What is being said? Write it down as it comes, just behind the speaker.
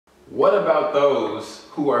What about those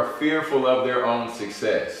who are fearful of their own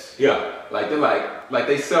success? Yeah. Like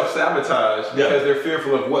they self-sabotage because they're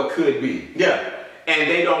fearful of what could be. Yeah. And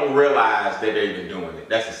they don't realize that they're even doing it.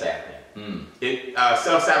 That's the sad thing.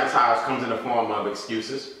 Self-sabotage comes in the form of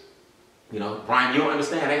excuses. You know, Brian, you don't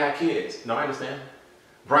understand. I got kids. No, I understand.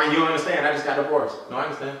 Brian, you don't understand. I just got divorced. No, I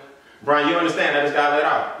understand. Brian, you don't understand. I just got laid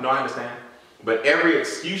off. No, I understand. But every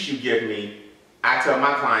excuse you give me, I tell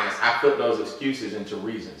my clients, I put those excuses into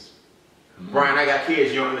reasons. Brian, I got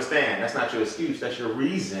kids. You don't understand. That's not your excuse. That's your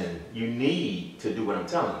reason you need to do what I'm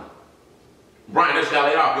telling you. Brian, I just got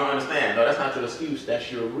laid off. You don't understand. No, that's not your excuse.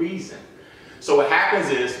 That's your reason. So what happens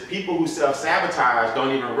is people who self-sabotage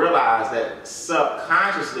don't even realize that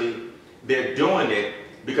subconsciously they're doing it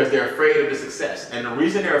because they're afraid of the success. And the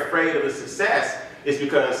reason they're afraid of the success is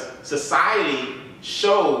because society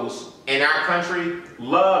shows, and our country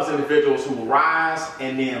loves individuals who rise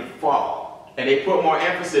and then fall. And they put more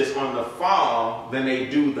emphasis on the fall than they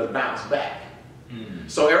do the bounce back.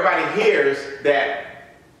 So everybody hears that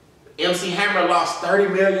MC Hammer lost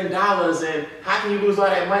 $30 million and how can you lose all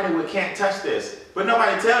that money with Can't Touch This? But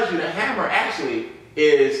nobody tells you that Hammer actually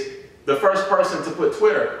is the first person to put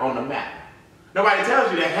Twitter on the map. Nobody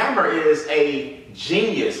tells you that Hammer is a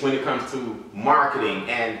genius when it comes to marketing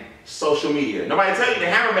and social media. Nobody tells you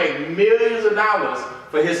that Hammer made millions of dollars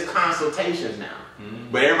for his consultations now.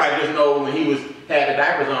 But everybody just knows when he had the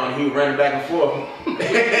diapers on, he was running back and forth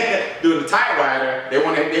doing the tight rider.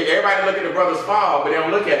 Everybody look at the brother's fall, but they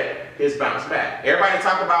don't look at his bounce back. Everybody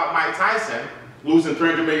talk about Mike Tyson losing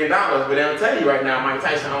 $300 million, but they don't tell you right now Mike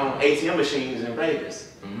Tyson owns ATM machines in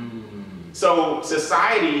Vegas. So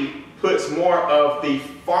society puts more of the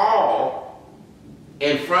fall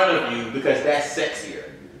in front of you because that's sexier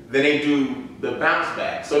than they do the bounce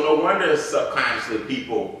back. So no wonder subconsciously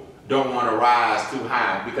people don't want to rise too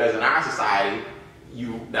high, because in our society,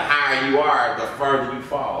 the higher you are, the further you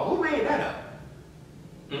fall. Who made that up?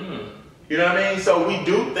 You know what I mean? So we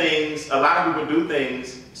do things, a lot of people do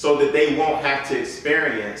things so that they won't have to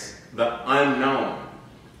experience the unknown.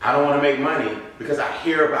 I don't want to make money because I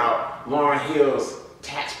hear about Lauryn Hill's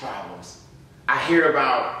tax problems. I hear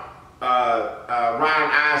about Ryan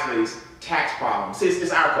Isley's tax problems. See,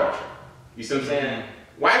 it's our culture. You see what I'm saying?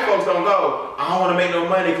 White folks don't go, I don't want to make no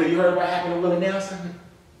money because you heard what happened to Willie Nelson?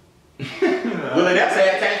 Willie Nelson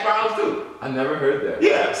had tax problems too. I never heard that.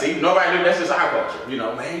 Yeah, see, nobody knew. That's just our culture. You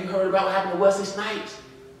know, man, you heard about what happened to Wesley Snipes.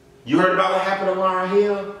 You heard about what happened to Lauryn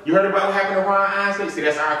Hill. You heard about what happened to Ryan Isley. See,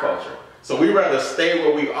 that's our culture. So we rather stay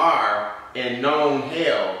where we are in known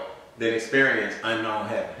hell than experience unknown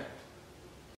heaven.